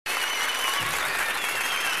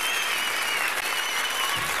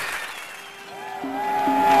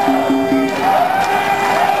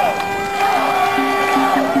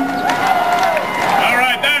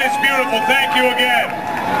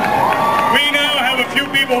few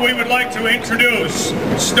people we would like to introduce,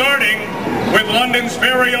 starting with London's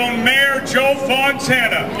very own Mayor Joe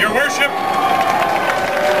Fontana. Your Worship.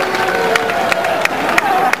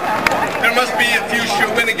 There must be a few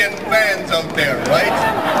Shawinigan fans out there, right?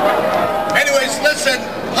 Anyways, listen,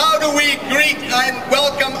 how do we greet and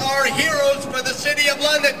welcome our heroes for the City of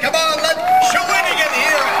London? Come on, let Shawinigan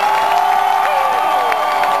hear it.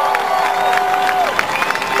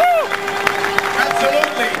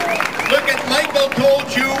 Absolutely. Look at Michael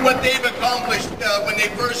told you what they've accomplished when they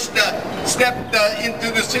first stepped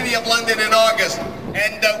into the City of London in August.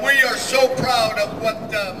 And we are so proud of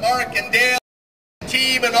what Mark and Dale,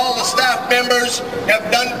 team and all the staff members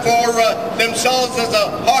have done for themselves as a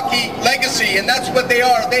hockey legacy, and that's what they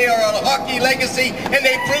are. They are a hockey legacy, and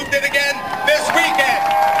they proved it again this weekend.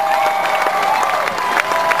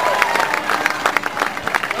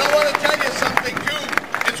 And I want to tell you something too.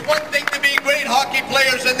 It's one thing to be great hockey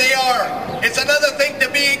players, and they are. It's another thing to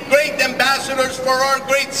be great ambassadors for our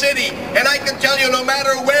great city. And I can tell you, no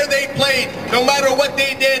matter where they played, no matter what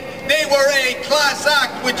they did, they were a class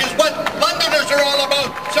act, which is what Londoners are all about.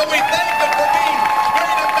 So we thank them for being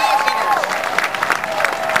great ambassadors.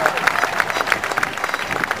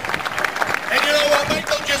 And you know what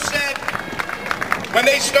Michael just said? When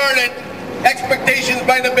they started, expectations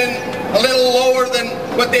might have been a little lower than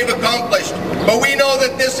what they've accomplished. But we know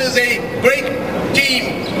that this is a great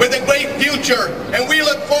team with a great future. And we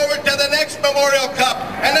look forward to the next Memorial Cup,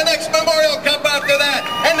 and the next Memorial Cup after that,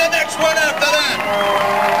 and the next one after that.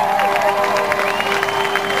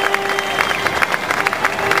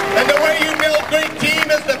 And the way you build great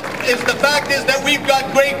team is the fact is that we've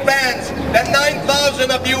got great fans. That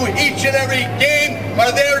 9,000 of you each and every game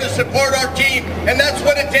are there to support our team. And that's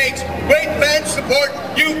what it takes. Great fan support.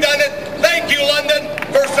 You've done it. Thank you, London,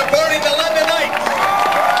 for supporting the London Knights.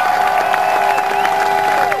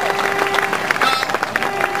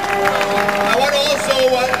 I want to also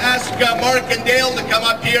ask Mark and Dale to come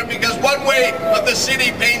up here, because one way of the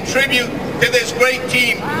city paying tribute to this great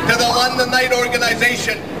team, to the London Knight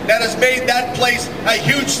organization that has made that place a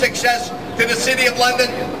huge success, to the City of London,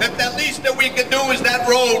 that the least that we can do is that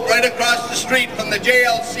road right across the street from the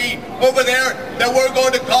JLC over there, that we're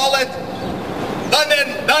going to call it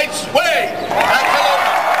London Knights Way. Absolutely.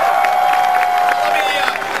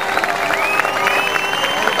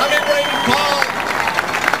 Let me bring Paul,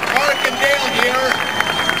 Mark and Dale here,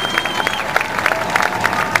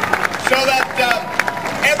 so that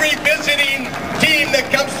every visiting team that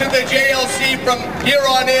comes to the JLC from here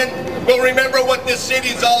on in will remember what this city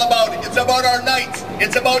is all about. It's about our Knights.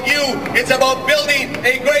 It's about you. It's about building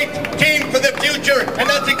a great team for the future. And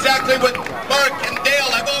that's exactly what Mark and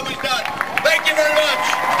Dale have always done. Thank you very much.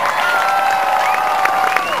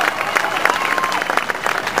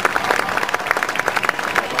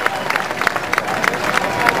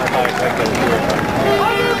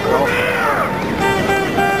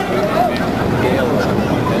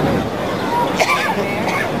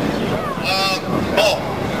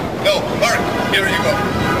 Here you go.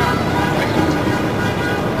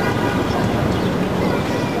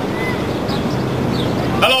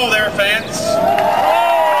 Hello there, fans.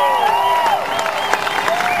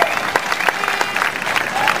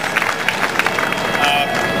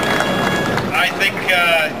 I think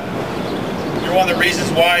you're one of the reasons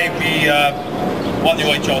why we won the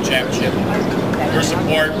OHL championship. Your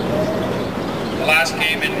support. The last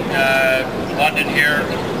game in London here,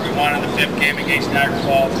 we won in the 5th game against Niagara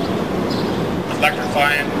Falls.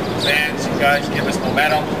 Electrifying fans, you guys give us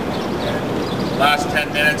momentum. Last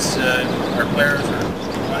 10 minutes, our players are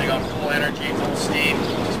running on full energy, full steam,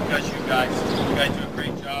 just because you guys do a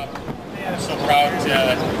great job. I'm so proud to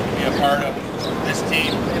be a part of this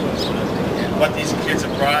team and what these kids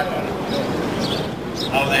have brought,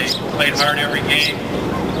 how they played hard every game,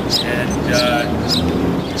 and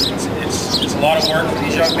it's a lot of work for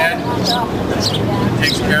these young men. It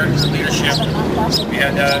takes character, leadership. We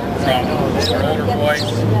had that from our older boys,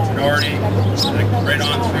 minority, right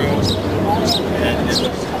on through. And it's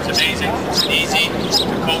amazing. It's easy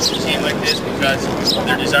to coach a team like this because of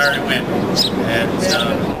their desire to win. And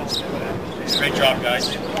great job,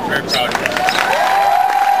 guys. Very proud of you.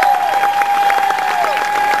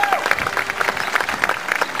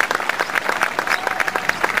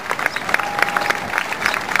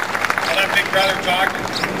 Brother talk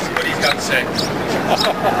and see what he's got to say.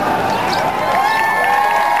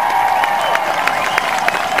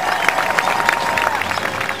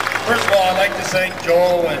 First of all, I'd like to thank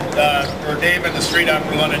Joel and for Dave and the Street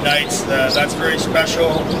After London Knights. That's very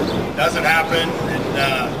special. It doesn't happen,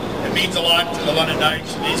 and it means a lot to the London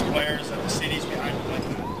Knights, these players, and the cities behind them.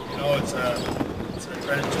 You know, it's a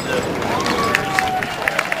credit to the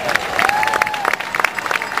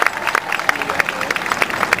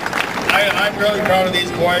really proud of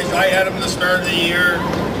these boys. I had them at the start of the year,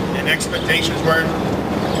 and expectations were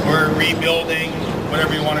rebuilding,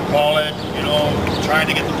 whatever you want to call it, you know, trying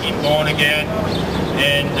to get the team going again,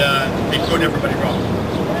 and they proved everybody wrong.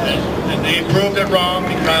 And they proved it wrong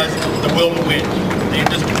because of the will to win. They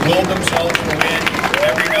just willed themselves to win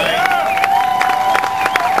every night.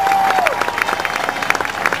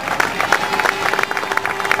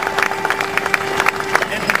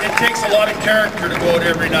 It takes a lot of character to go out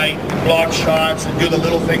every night and block shots and do the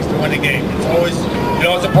little things to win a game. It's always, you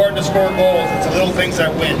know, it's important to score goals. It's the little things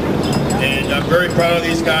that win. And I'm very proud of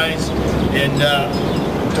these guys. And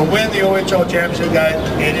to win the OHL championship, guys,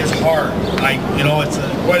 it is hard. You know, it's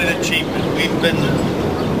quite an achievement.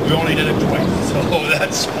 We only did it twice, so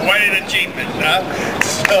that's quite an achievement, huh?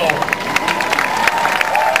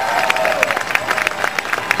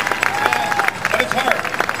 But it's hard.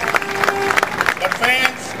 But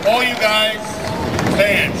fans, all you guys,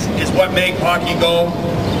 fans is what make hockey go.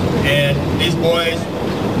 And these boys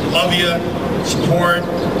love you, support.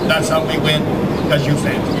 That's how we win, because you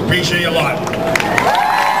fans. We appreciate you a lot.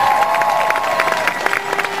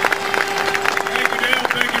 Thank you, Dale.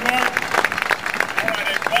 Thank you, Mark. All right,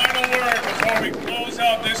 a final word before we close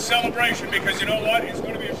out this celebration, because you know what? It's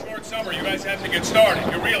going to be a short summer. You guys have to get started.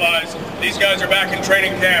 You realize these guys are back in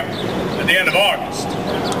training camp at the end of August.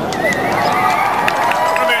 It's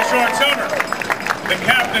going to be a short summer. The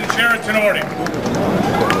captain, Jared Tenorti.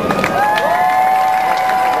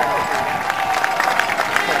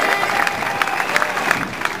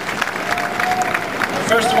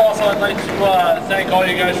 First of all, I'd like to thank all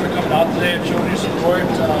you guys for coming out today and showing your support.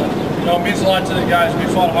 You know, it means a lot to the guys. We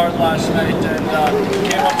fought hard last night and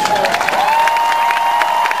came up short.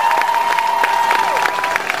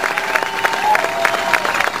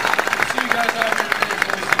 To see you guys out here today is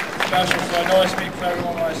really special, so I know I speak for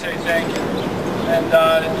everyone when I say thank you. And,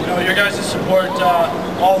 you know, your guys' support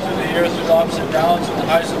all through the year, through the ups and downs and the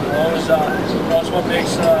highs and the lows, you know, it's what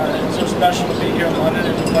makes it so special to be here in London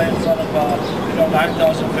and to play in front of, you know,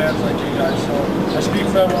 9,000 fans like you guys. So I speak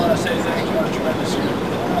for everyone, I say thank you on a tremendous year.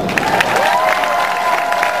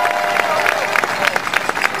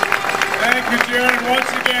 Thank you, Jared.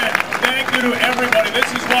 Once again, thank you to everybody.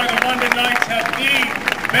 This is why the London Knights have the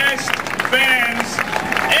best fans